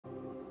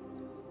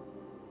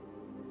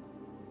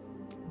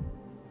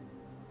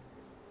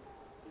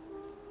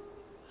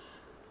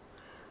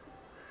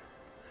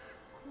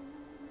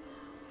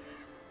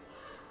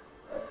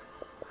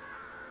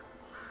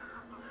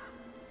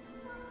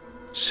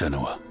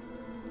Senua,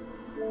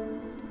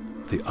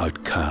 the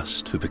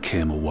outcast who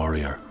became a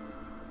warrior,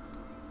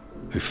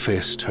 who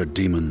faced her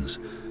demons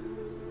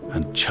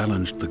and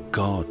challenged the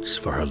gods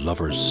for her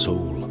lover's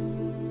soul,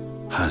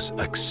 has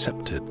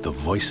accepted the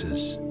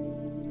voices,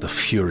 the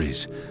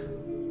Furies,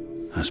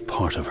 as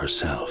part of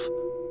herself.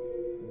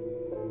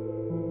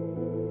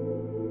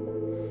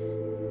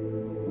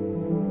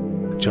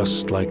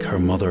 Just like her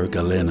mother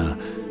Galena,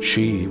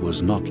 she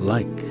was not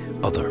like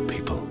other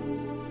people.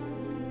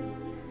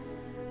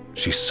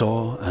 She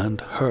saw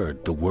and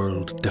heard the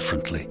world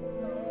differently.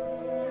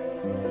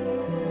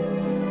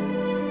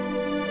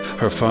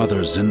 Her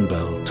father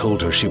Zynbel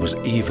told her she was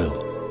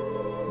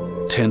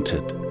evil,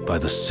 tainted by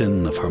the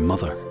sin of her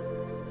mother.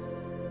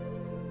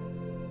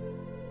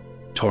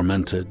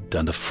 Tormented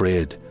and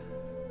afraid,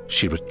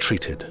 she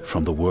retreated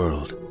from the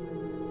world.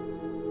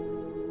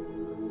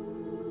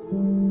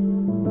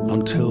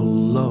 Until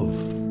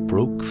love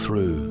broke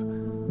through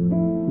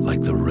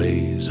like the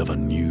rays of a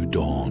new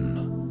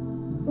dawn.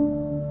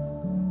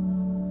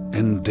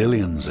 In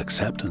Dillion's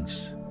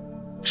acceptance,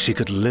 she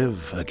could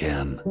live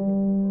again.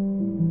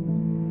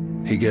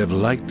 He gave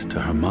light to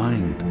her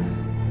mind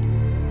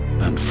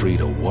and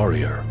freed a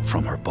warrior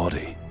from her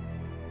body.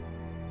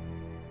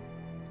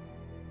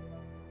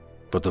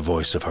 But the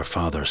voice of her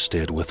father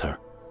stayed with her,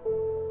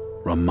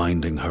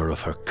 reminding her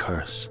of her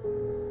curse.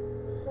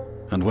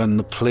 And when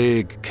the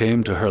plague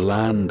came to her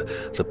land,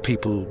 the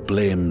people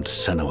blamed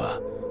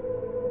Senua.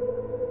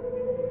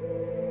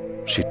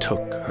 She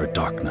took her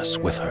darkness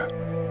with her,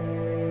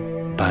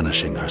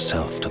 banishing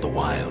herself to the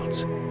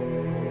wilds.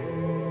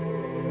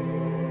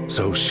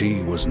 So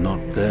she was not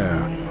there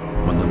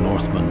when the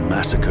Northmen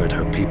massacred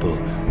her people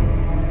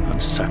and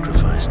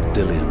sacrificed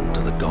Dillion to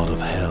the god of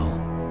hell.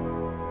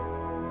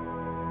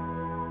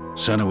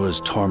 Senua's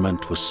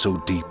torment was so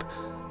deep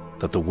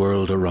that the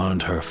world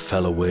around her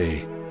fell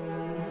away.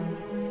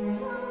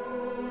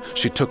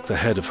 She took the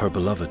head of her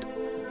beloved,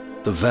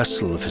 the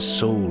vessel of his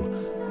soul,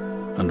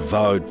 and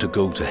vowed to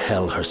go to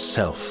hell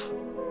herself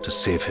to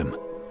save him.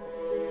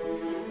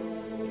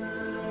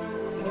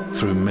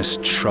 Through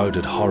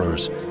mist-shrouded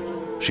horrors,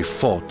 she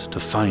fought to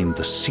find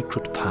the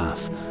secret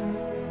path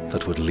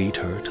that would lead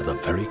her to the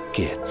very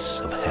gates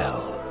of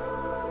hell.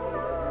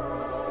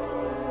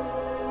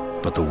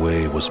 But the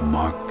way was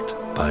marked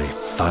by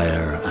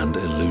fire and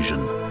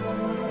illusion.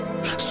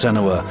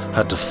 Senua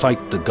had to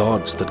fight the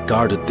gods that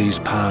guarded these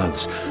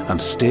paths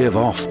and stave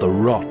off the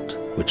rot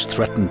which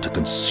threatened to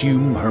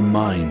consume her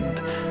mind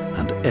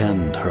and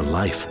end her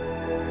life.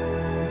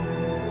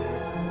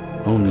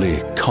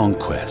 Only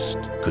conquest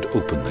could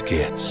open the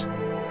gates.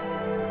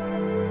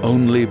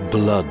 Only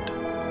blood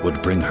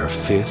would bring her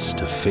face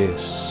to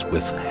face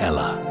with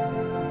Hela.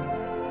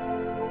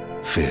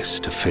 Face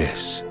to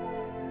face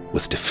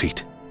with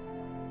defeat.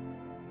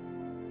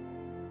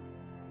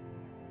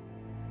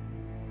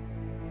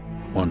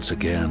 Once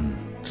again,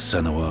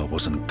 Senua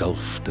was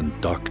engulfed in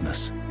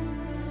darkness,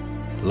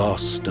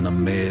 lost in a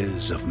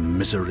maze of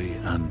misery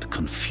and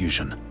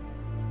confusion.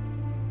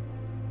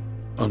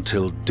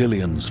 Until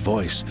Dillion's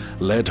voice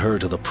led her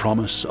to the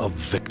promise of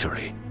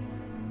victory.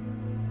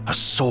 A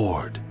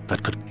sword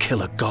that could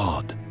kill a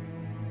god.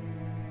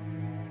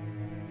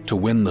 To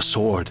win the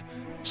sword,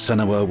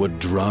 Senua would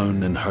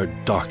drown in her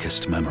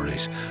darkest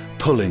memories,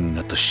 pulling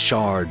at the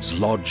shards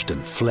lodged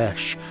in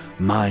flesh,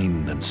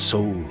 mind, and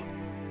soul.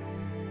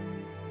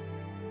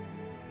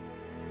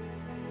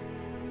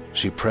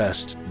 She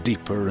pressed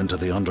deeper into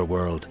the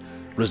underworld,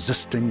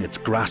 resisting its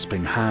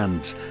grasping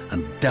hands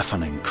and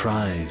deafening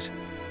cries,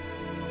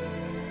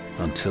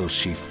 until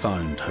she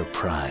found her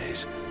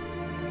prize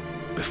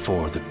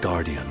before the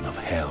guardian of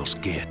Hell's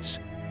gates.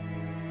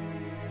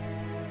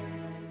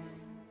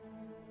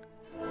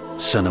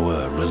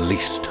 Senua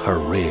released her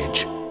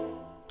rage,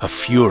 a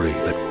fury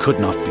that could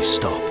not be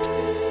stopped,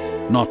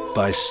 not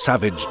by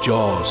savage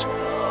jaws,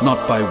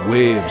 not by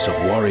waves of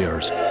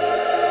warriors,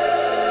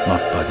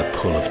 not by the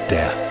pull of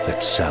death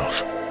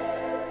itself.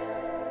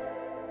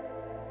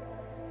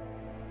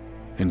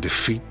 In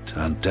defeat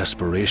and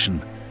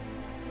desperation,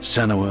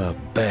 Senua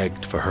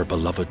begged for her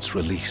beloved's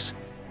release.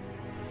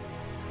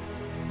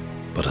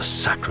 But a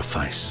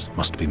sacrifice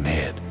must be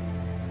made,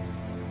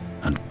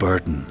 and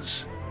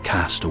burdens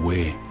cast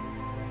away.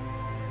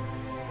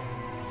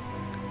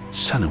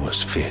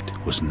 Senua's fate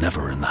was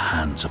never in the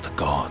hands of the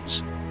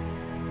gods,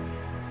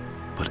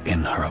 but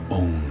in her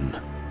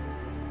own.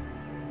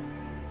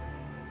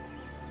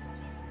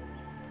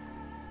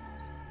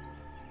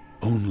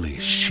 Only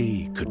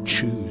she could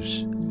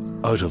choose,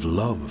 out of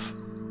love,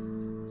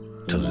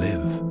 to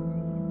live,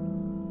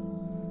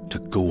 to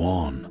go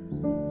on,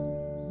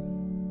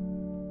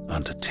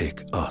 and to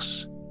take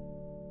us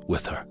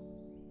with her.